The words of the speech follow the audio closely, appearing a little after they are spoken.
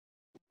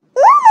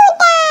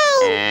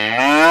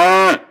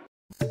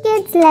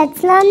kids,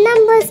 let's learn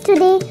numbers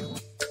today.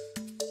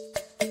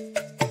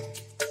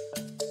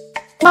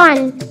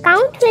 1.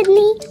 Count with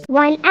me.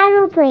 1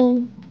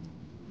 aeroplane.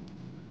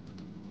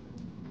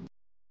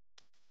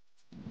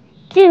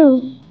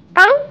 2.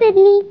 Count with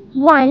me.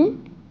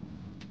 1,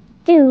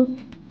 2.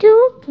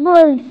 2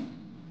 wolves.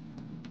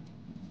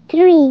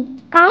 3.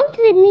 Count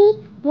with me.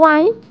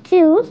 1,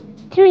 2,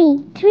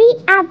 3. 3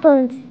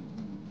 apples.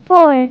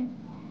 4.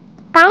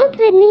 Count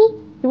with me.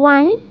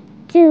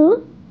 1,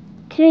 2,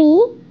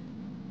 3,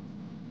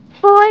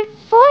 4.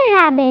 4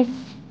 rabbits.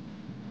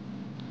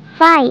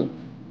 5.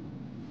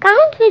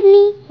 Count with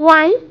me.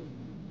 1,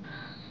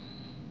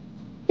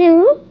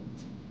 2,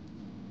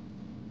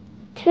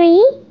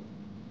 3,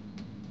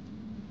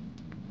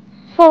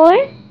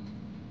 4,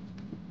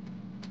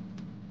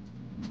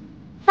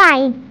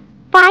 5.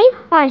 5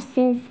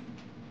 horses.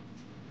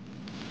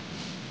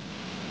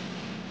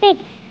 6.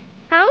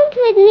 Count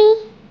with me.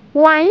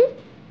 1,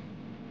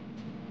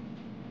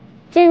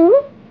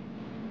 2,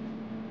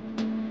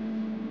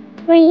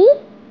 3,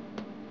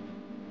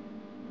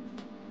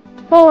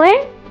 4,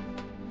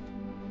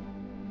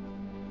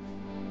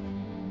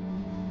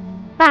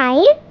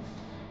 5,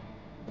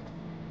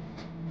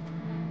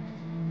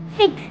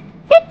 6.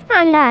 6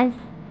 pandas.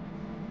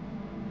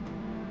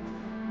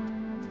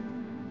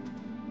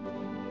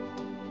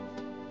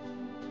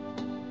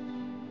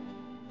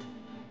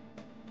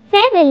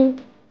 7.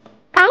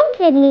 Count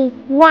with me.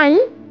 1,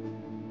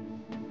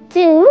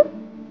 2,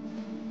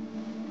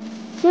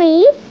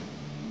 3,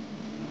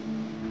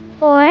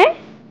 4,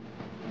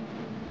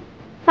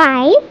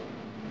 5,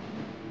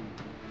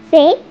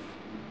 6,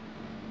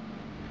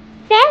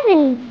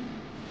 7.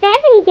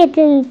 7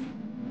 kittens.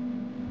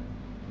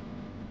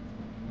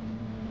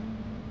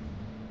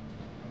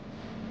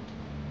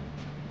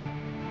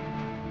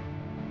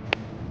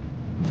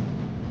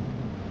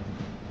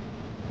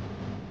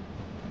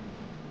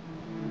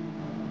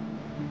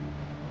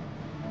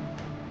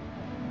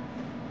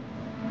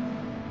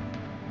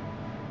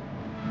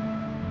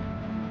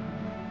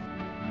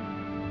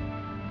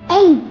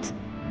 8.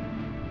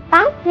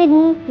 Count with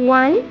me.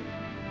 1,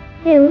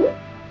 2,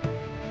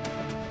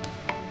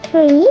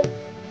 3,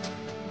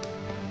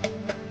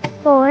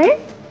 4,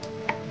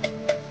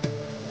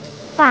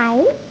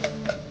 5,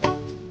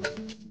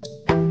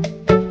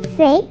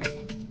 6,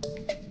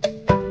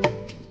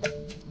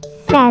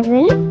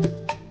 7,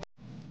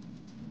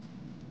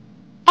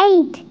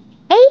 8.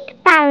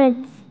 8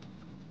 parrots.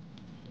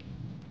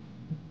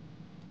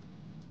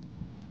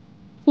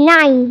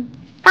 9.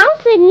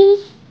 Count with me.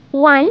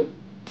 1,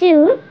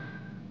 2,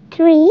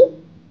 3,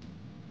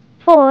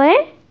 4,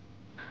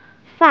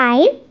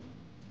 5,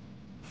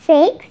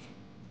 6,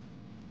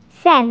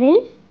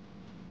 7,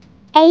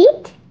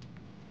 8,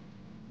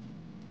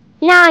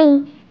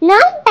 9.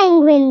 9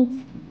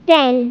 penguins.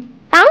 10.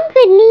 Count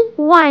with me.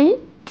 1,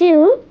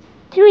 2,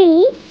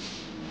 3,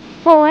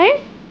 4,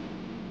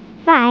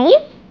 5,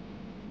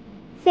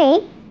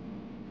 6,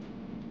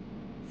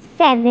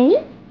 7,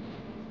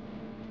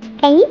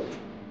 8,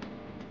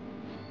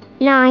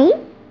 9,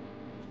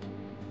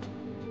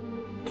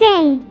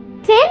 10.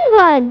 10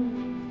 birds.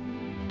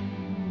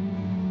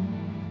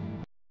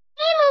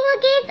 Hey MOOMOO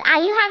kids,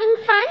 are you having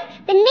fun?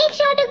 Then make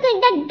sure to click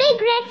that big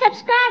red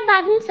subscribe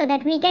button so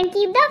that we can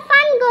keep the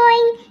fun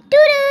going.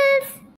 Toodles!